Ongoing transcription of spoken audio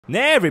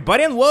Hey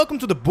everybody, and welcome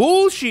to the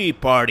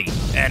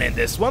BullSheepParty. And in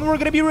this one we're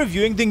gonna be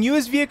reviewing the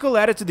newest vehicle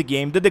added to the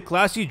game, the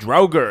Declasse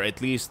Draugur.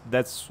 At least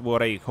that's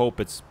what I hope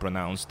it's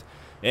pronounced.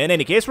 In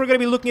any case, we're gonna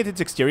be looking at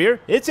its exterior,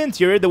 its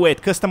interior, the way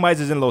it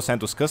customizes in Los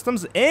Santos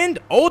Customs, and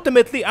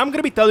ultimately I'm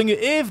gonna be telling you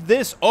if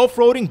this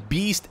off-roading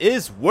beast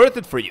is worth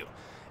it for you.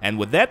 And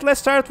with that, let's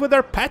start with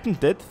our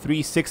patented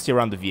 360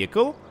 around the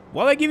vehicle,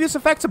 while I give you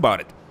some facts about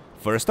it.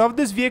 First off,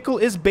 this vehicle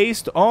is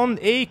based on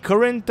a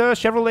current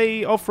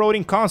Chevrolet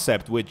off-roading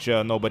concept, which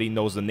nobody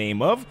knows the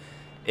name of.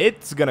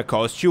 It's gonna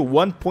cost you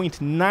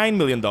 $1.9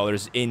 million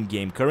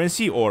in-game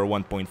currency, or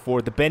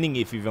 1.4, depending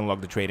if you've unlocked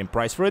the trade-in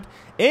price for it.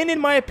 And in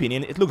my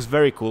opinion, it looks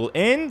very cool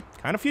and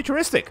kind of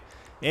futuristic.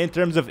 In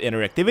terms of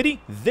interactivity,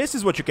 this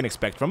is what you can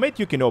expect from it.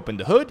 You can open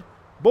the hood,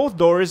 both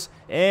doors,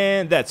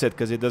 and that's it,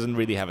 because it doesn't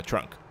really have a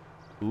trunk.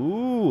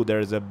 Ooh,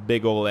 there's a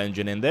big old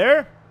engine in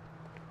there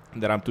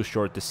that I'm too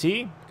short to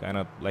see, kind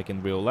of like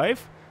in real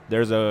life.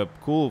 There's a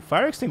cool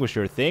fire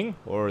extinguisher thing,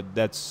 or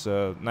that's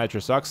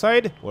nitrous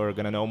oxide. We're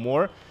gonna know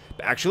more.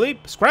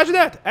 Actually, scratch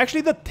that! Actually,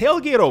 the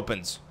tailgate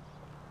opens.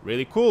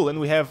 Really cool, and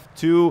we have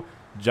two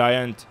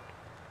giant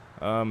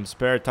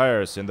spare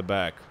tires in the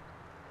back.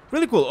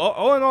 Really cool.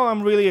 All in all,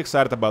 I'm really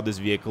excited about this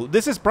vehicle.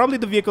 This is probably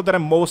the vehicle that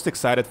I'm most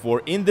excited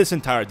for in this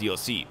entire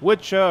DLC,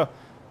 which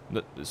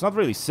it's not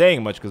really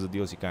saying much because the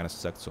DLC kind of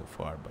sucked so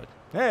far, but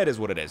it is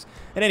what it is.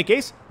 In any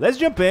case, let's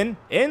jump in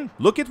and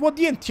look at what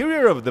the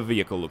interior of the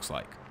vehicle looks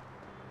like.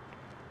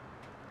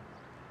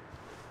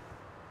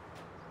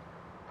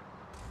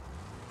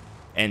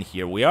 And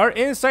here we are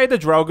inside the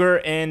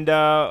Draugur, and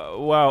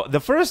wow,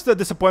 the first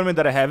disappointment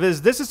that I have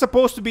is this is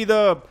supposed to be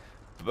the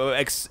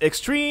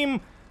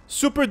extreme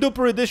super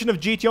duper edition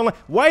of GT Online.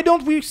 Why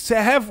don't we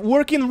have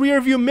working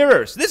rear view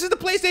mirrors? This is the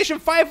PlayStation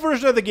 5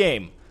 version of the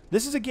game.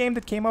 This is a game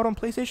that came out on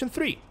PlayStation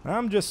 3.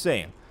 I'm just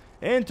saying.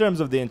 In terms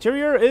of the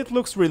interior, it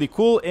looks really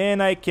cool,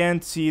 and I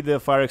can't see the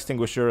fire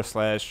extinguisher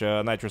slash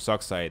nitrous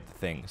oxide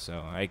thing,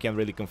 so I can't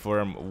really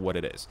confirm what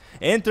it is.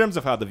 In terms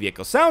of how the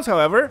vehicle sounds,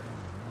 however,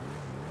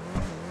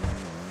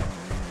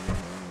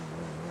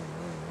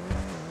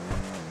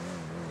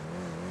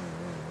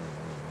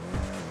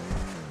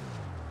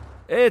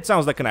 it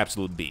sounds like an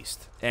absolute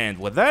beast. And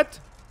with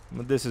that,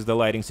 this is the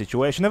lighting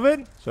situation of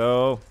it,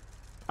 so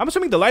I'm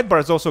assuming the light bar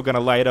is also gonna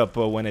light up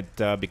when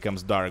it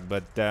becomes dark,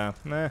 but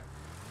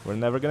we're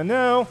never gonna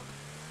know.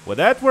 With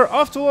that, we're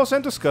off to Los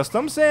Santos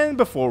Customs, and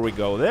before we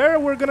go there,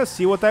 we're gonna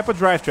see what type of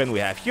drivetrain we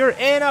have here.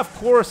 And of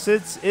course,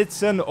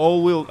 it's an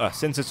all-wheel.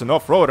 Since it's an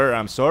off-roader,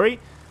 I'm sorry,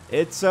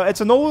 it's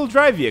an all-wheel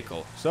drive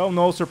vehicle, so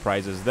no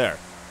surprises there.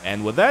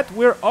 And with that,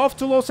 we're off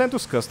to Los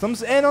Santos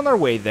Customs, and on our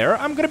way there,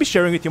 I'm gonna be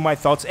sharing with you my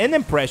thoughts and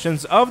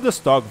impressions of the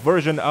stock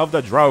version of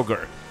the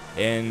Draugur.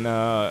 And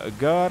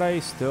God, I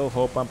still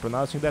hope I'm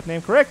pronouncing that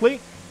name correctly.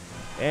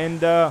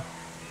 And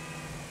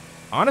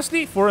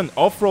honestly, for an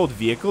off-road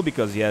vehicle,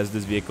 because yes,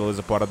 this vehicle is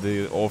a part of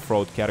the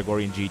off-road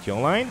category in GT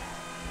Online,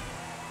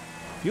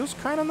 feels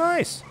kind of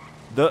nice.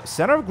 The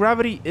center of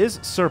gravity is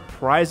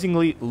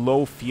surprisingly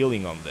low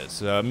feeling on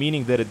this,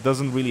 meaning that it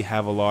doesn't really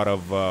have a lot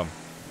of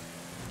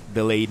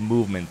delayed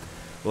movement,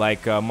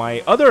 like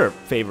my other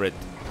favorite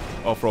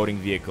off-roading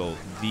vehicle,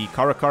 the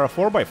Caracara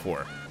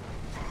 4x4.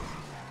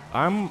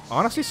 I'm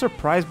honestly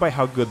surprised by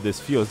how good this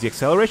feels. The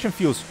acceleration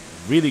feels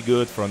really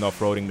good for an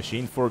off-roading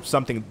machine, for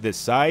something this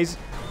size.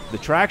 The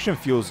traction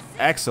feels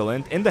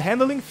excellent, and the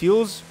handling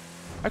feels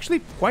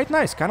actually quite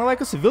nice, kind of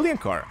like a civilian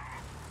car.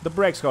 The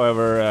brakes,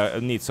 however,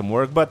 need some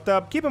work,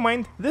 but keep in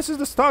mind, this is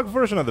the stock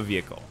version of the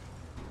vehicle.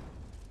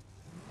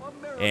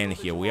 And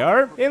here we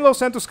are in Los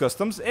Santos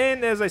Customs,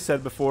 and as I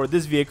said before,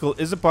 this vehicle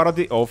is a part of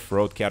the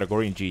off-road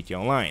category in GT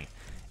Online.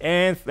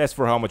 And as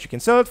for how much you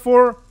can sell it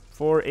for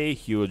a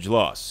huge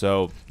loss,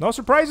 so no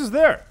surprises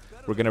there.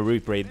 We're gonna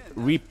respray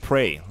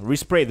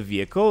the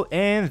vehicle,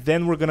 and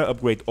then we're gonna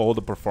upgrade all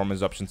the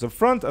performance options up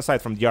front,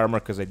 aside from the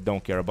armor, because I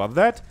don't care about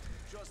that.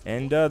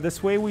 And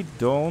this way we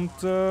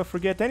don't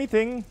forget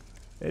anything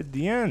at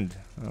the end.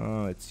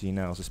 Let's see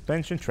now,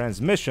 suspension,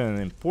 transmission,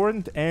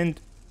 important, and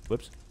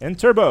whoops, and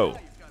turbo.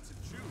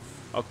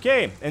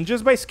 Okay, and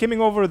just by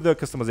skimming over the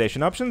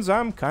customization options,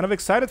 I'm kind of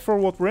excited for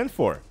what we're in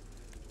for.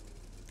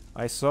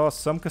 I saw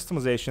some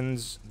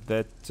customizations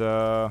that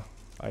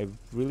I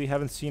really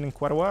haven't seen in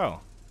quite a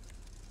while.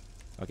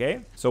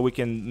 Okay, so we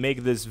can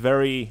make this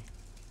very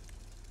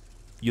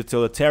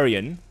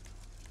utilitarian.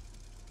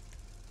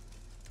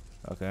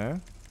 Okay,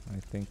 I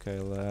think I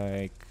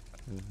like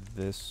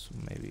this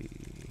maybe.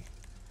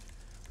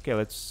 Okay,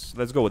 let's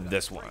go with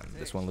this one.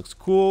 This one looks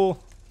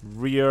cool.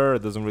 Rear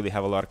doesn't really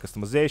have a lot of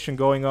customization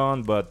going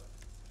on, but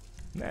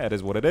it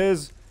is what it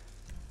is.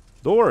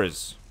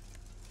 Doors.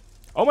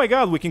 Oh my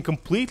god, we can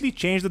completely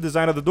change the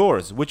design of the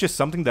doors, which is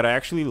something that I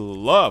actually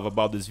love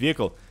about this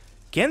vehicle.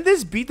 Can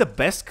this be the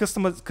best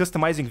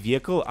customizing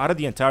vehicle out of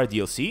the entire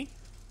DLC?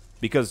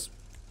 Because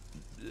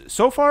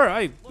so far,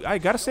 I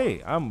gotta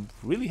say, I'm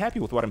really happy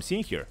with what I'm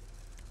seeing here.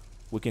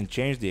 We can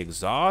change the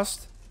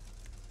exhaust.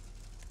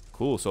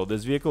 Cool, so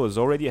this vehicle is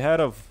already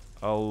ahead of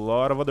a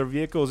lot of other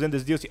vehicles in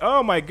this DLC.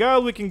 Oh my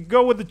god, we can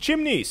go with the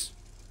chimneys.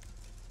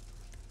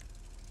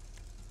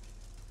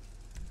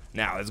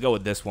 Now, let's go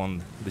with this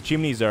one. The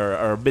chimneys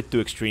are a bit too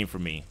extreme for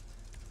me.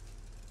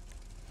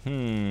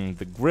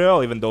 The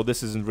grill, even though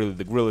this isn't really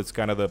the grill, it's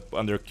kind of the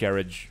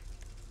undercarriage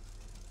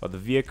of the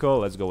vehicle.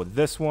 Let's go with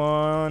this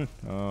one.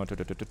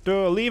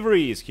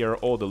 Liveries. Here are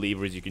all the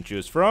liveries you can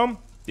choose from.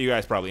 You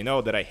guys probably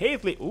know that I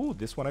hate ooh,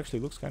 this one actually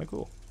looks kind of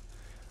cool.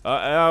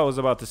 I was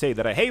about to say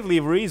that I hate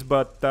liveries,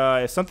 but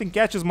if something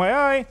catches my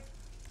eye,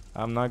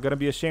 I'm not gonna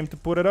be ashamed to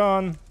put it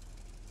on.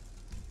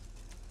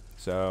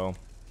 So,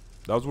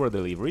 those were the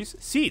liveries.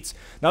 Seats.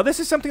 Now, this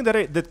is something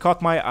that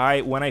caught my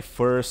eye when I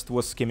first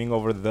was skimming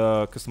over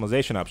the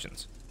customization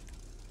options.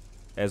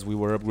 As we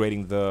were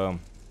upgrading the...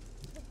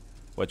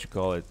 what you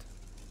call it?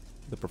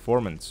 The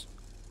performance.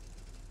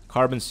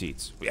 Carbon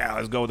seats. Yeah,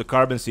 let's go with the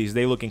carbon seats.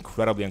 They look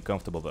incredibly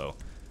uncomfortable, though.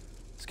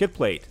 Skid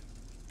plate.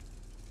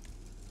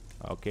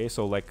 Okay,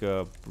 so like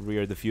a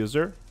rear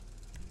diffuser.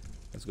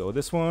 Let's go with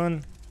this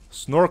one.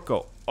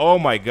 Snorkel. Oh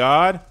my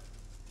god.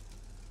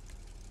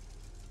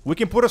 We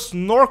can put a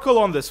snorkel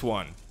on this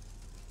one.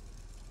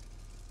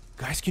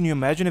 Guys, can you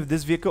imagine if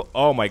this vehicle...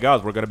 oh my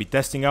god, we're gonna be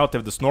testing out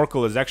if the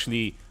snorkel is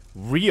actually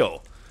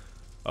real.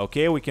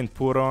 Okay, we can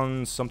put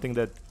on something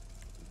that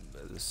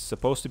is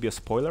supposed to be a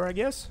spoiler, I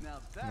guess.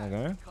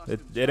 Okay.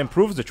 It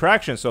improves the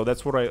traction, so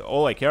that's what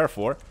all I care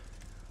for.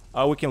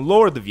 We can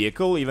lower the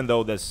vehicle, even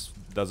though this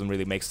doesn't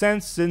really make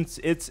sense since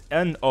it's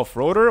an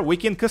off-roader. We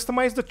can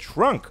customize the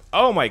trunk.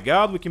 Oh my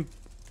god, we can...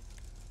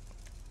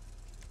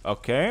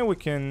 okay, we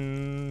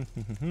can...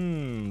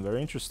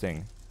 very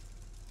interesting.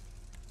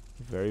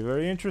 Very,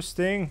 very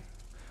interesting.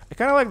 I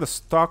kind of like the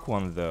stock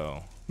one,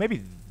 though.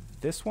 Maybe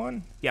this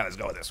one? Yeah, let's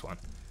go with this one.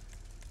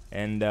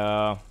 And,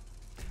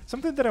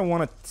 something that I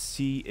want to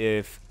see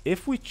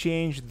if we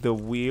change the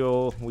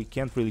wheel... we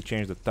can't really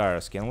change the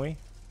tires, can we?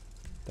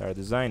 Tire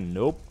design?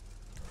 Nope.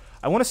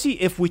 I want to see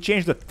if we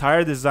change the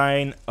tire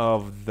design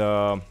of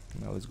the...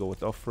 now let's go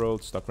with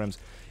off-road, stock rims.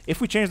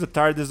 If we change the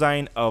tire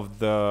design of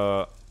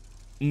the...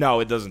 no,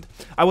 it doesn't.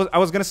 I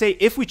was gonna say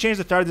if we change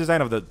the tire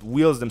design of the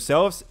wheels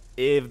themselves,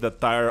 if the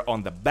tire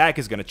on the back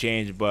is gonna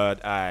change,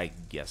 but I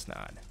guess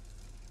not.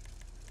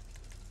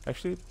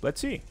 Actually, let's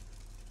see.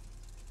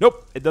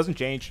 Nope, it doesn't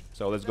change.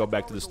 So let's go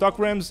back to the stock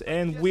rims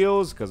and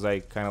wheels, because I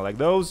kind of like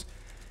those.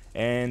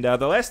 And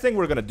the last thing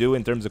we're gonna do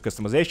in terms of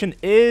customization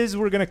is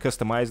we're gonna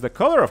customize the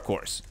color, of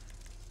course.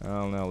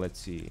 Oh no, let's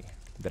see.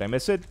 Did I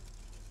miss it?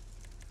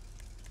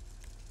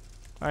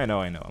 I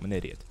know, I'm an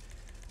idiot.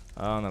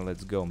 Now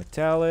let's go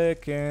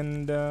metallic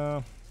and...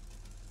 well,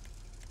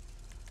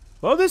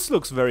 this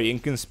looks very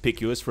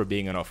inconspicuous for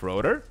being an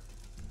off-roader.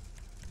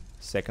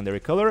 Secondary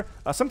color.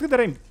 Something that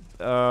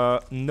I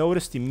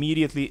noticed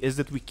immediately is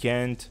that we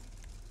can't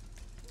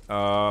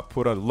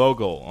put a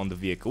logo on the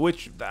vehicle,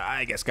 which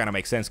I guess kind of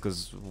makes sense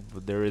because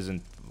there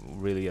isn't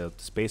really a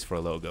space for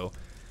a logo.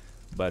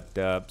 But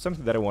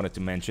something that I wanted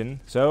to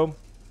mention. So,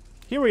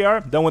 here we are,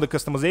 done with the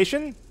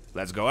customization.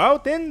 Let's go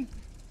out and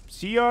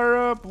see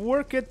our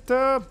work at,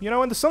 you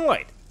know, in the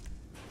sunlight.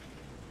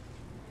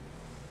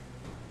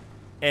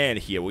 And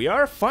here we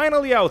are,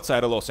 finally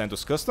outside of Los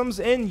Santos Customs.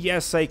 And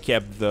yes, I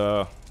kept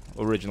the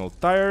original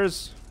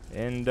tires.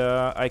 And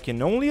I can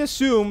only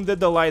assume that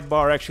the light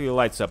bar actually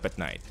lights up at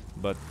night.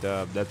 But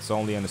that's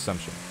only an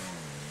assumption.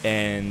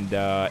 And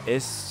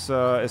as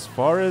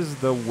far as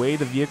the way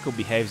the vehicle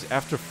behaves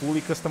after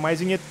fully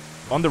customizing it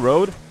on the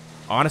road,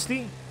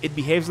 honestly, it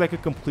behaves like a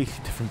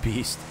completely different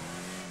beast.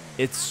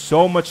 It's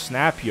so much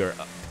snappier.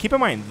 Keep in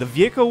mind, the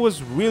vehicle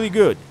was really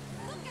good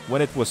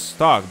when it was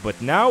stock,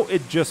 but now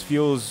it just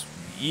feels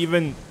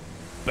even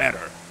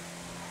better.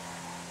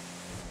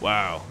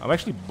 Wow, I'm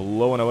actually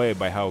blown away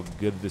by how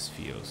good this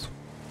feels.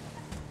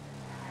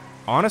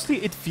 Honestly,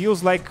 it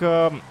feels like...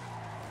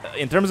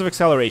 in terms of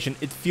acceleration,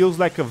 it feels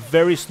like a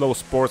very slow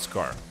sports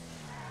car,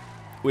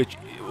 which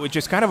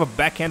is kind of a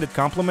backhanded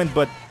compliment,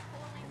 but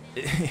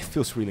it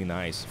feels really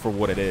nice for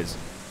what it is.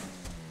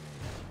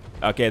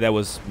 Okay, that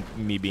was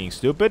me being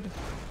stupid.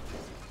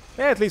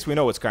 Yeah, at least we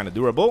know it's kind of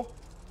durable.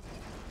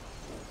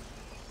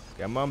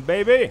 Come on,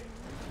 baby.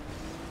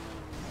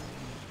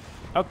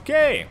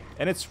 Okay,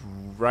 and it's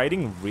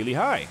riding really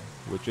high,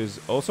 which is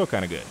also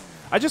kind of good.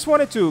 I just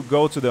wanted to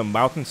go to the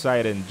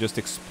mountainside and just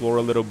explore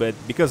a little bit,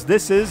 because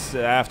this is,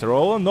 after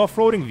all, an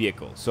off-roading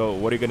vehicle. So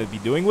what are you going to be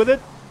doing with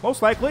it?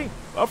 Most likely,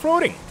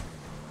 off-roading.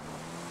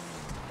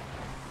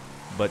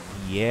 But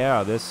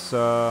yeah, this...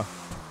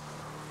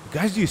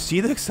 guys, do you see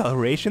the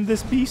acceleration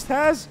this beast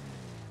has?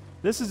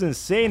 This is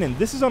insane, and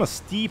this is on a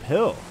steep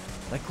hill.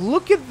 Like,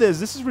 look at this.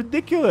 This is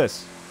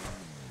ridiculous.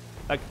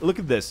 Like, look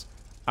at this.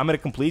 I'm at a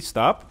complete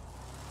stop.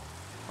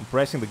 I'm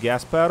pressing the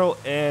gas pedal,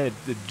 and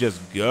it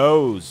just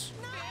goes.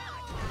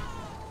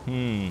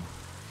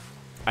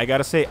 I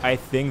gotta say, I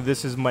think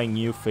this is my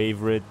new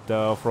favorite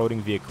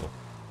off-roading vehicle.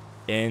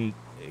 And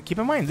keep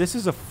in mind, this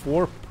is a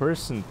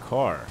 4-person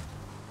car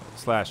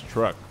slash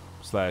truck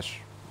slash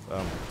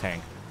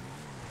tank.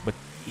 But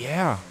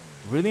yeah,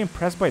 really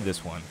impressed by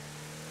this one.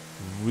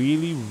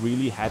 Really,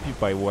 really happy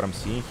by what I'm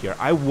seeing here.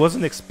 I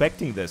wasn't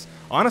expecting this.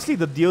 Honestly,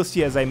 the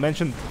DLC, as I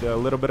mentioned a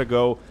little bit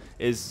ago,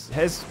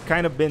 has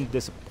kind of been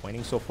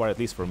disappointing so far. At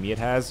least for me, it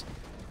has.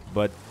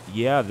 But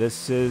yeah,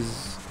 this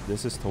is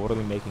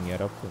totally making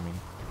it up for me.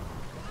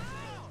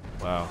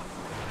 Wow.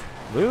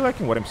 Really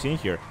liking what I'm seeing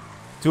here.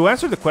 To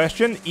answer the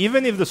question,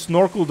 even if the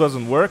snorkel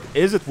doesn't work,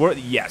 is it worth?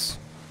 Yes.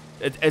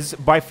 It is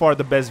by far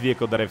the best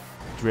vehicle that I've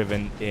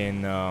driven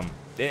in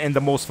and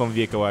the most fun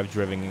vehicle I've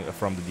driven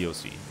from the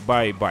DLC.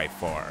 By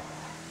far.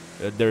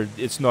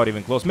 It's not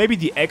even close. Maybe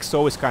the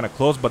XO is kind of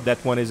close, but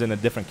that one is in a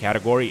different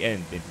category.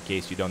 And in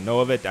case you don't know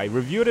of it, I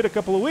reviewed it a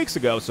couple of weeks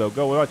ago, so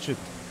go watch it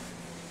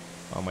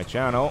on my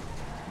channel.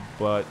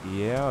 But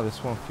yeah,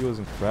 this one feels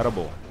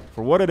incredible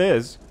for what it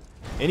is.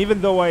 And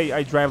even though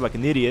I drive like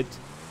an idiot,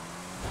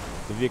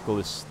 the vehicle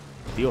is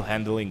still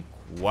handling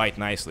quite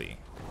nicely,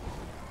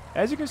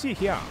 as you can see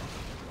here.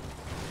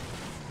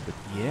 But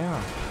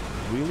yeah,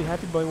 really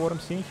happy by what I'm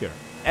seeing here.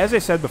 As I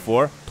said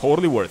before,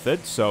 totally worth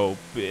it. So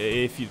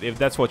if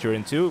that's what you're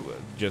into,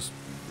 just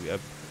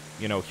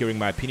you know, hearing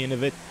my opinion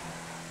of it,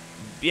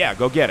 yeah,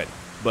 go get it.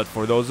 But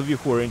for those of you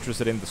who are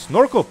interested in the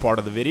snorkel part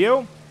of the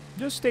video,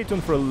 just stay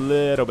tuned for a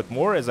little bit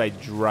more as I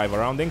drive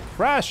around and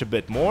crash a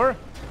bit more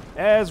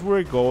as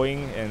we're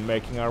going and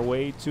making our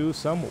way to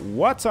some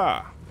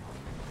water.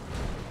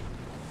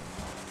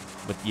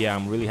 But yeah,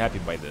 I'm really happy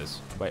by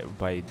this,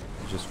 by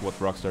just what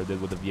Rockstar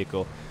did with the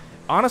vehicle.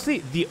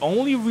 Honestly, the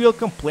only real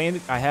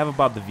complaint I have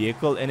about the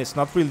vehicle, and it's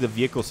not really the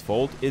vehicle's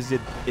fault, is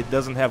it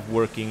doesn't have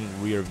working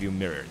rear view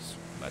mirrors.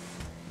 But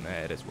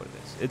it is what it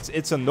is.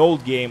 It's an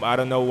old game. I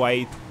don't know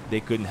why they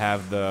couldn't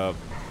have the...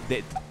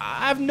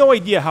 I have no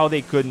idea how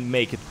they couldn't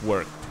make it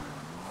work.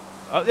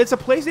 It's a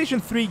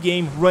PlayStation 3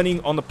 game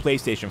running on the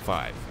PlayStation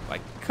 5.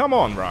 Like, come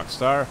on,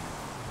 Rockstar.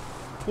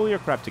 Pull your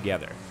crap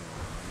together.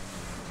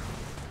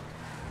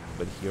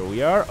 But here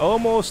we are,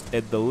 almost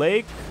at the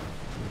lake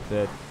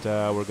that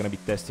we're going to be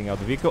testing out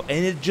the vehicle.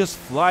 And it just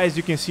flies.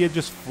 You can see it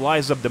just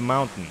flies up the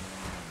mountain.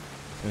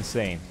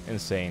 Insane.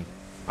 Insane.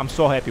 I'm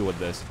so happy with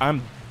this.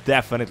 I'm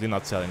definitely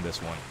not selling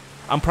this one.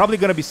 I'm probably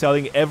going to be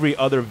selling every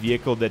other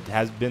vehicle that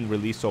has been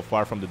released so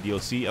far from the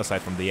DLC,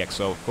 aside from the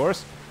XO, of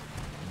course.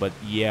 But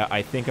yeah,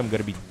 I think I'm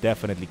going to be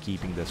definitely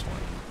keeping this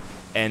one.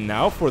 And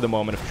now, for the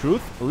moment of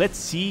truth, let's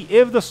see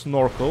if the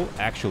snorkel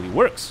actually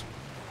works.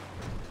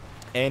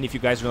 And if you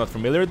guys are not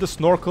familiar, the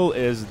snorkel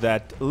is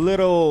that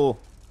little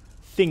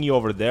thingy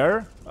over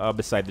there,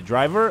 beside the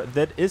driver,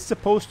 that is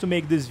supposed to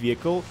make this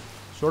vehicle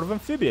sort of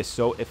amphibious.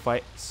 So if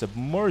I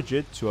submerge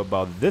it to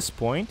about this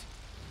point,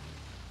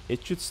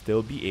 it should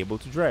still be able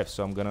to drive.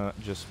 So I'm gonna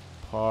just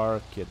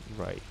park it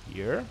right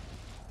here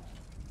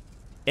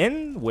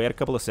and wait a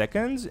couple of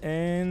seconds,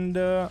 and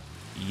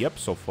yep,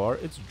 so far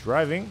it's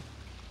driving.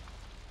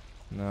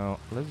 Now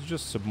let's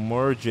just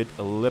submerge it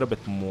a little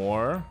bit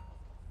more.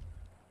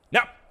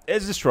 No,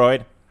 it's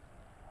destroyed.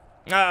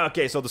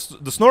 Okay, so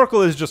the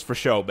snorkel is just for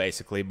show,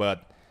 basically,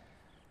 but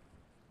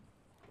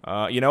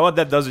you know what?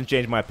 That doesn't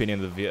change my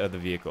opinion of the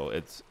vehicle.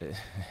 It's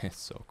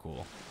so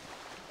cool.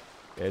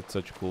 It's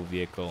such a cool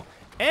vehicle.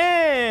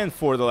 And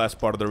for the last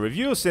part of the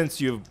review,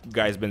 since you've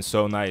guys been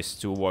so nice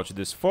to watch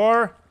this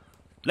far,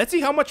 let's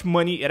see how much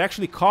money it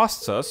actually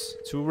costs us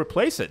to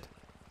replace it.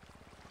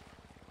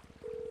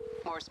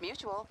 Morse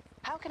Mutual,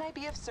 how can I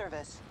be of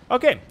service?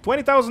 Okay,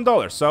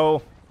 $20,000,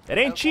 so it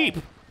ain't cheap.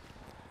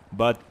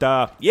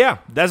 But yeah,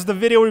 that's the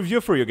video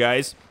review for you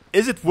guys.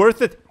 Is it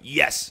worth it?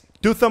 Yes.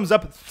 2 thumbs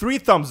up, 3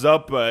 thumbs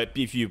up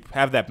if you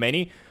have that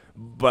many.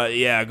 But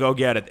yeah, go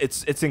get it.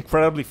 It's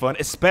incredibly fun,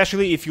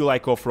 especially if you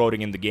like off-roading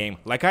in the game,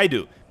 like I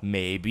do.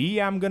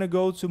 Maybe I'm gonna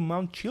go to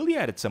Mount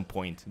Chiliad at some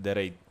point that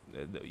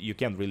you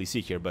can't really see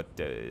here, but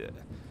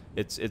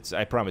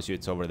I promise you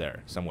it's over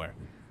there somewhere.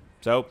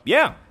 So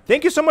yeah,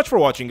 thank you so much for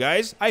watching,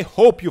 guys. I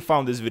hope you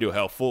found this video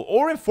helpful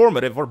or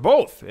informative or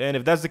both. And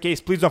if that's the case,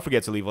 please don't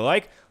forget to leave a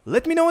like.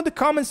 Let me know in the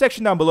comment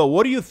section down below,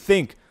 what do you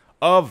think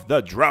of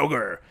the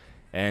Draugur?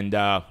 And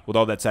with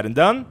all that said and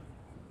done,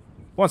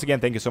 once again,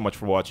 thank you so much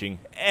for watching,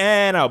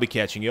 and I'll be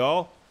catching you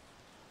all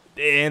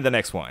in the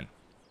next one.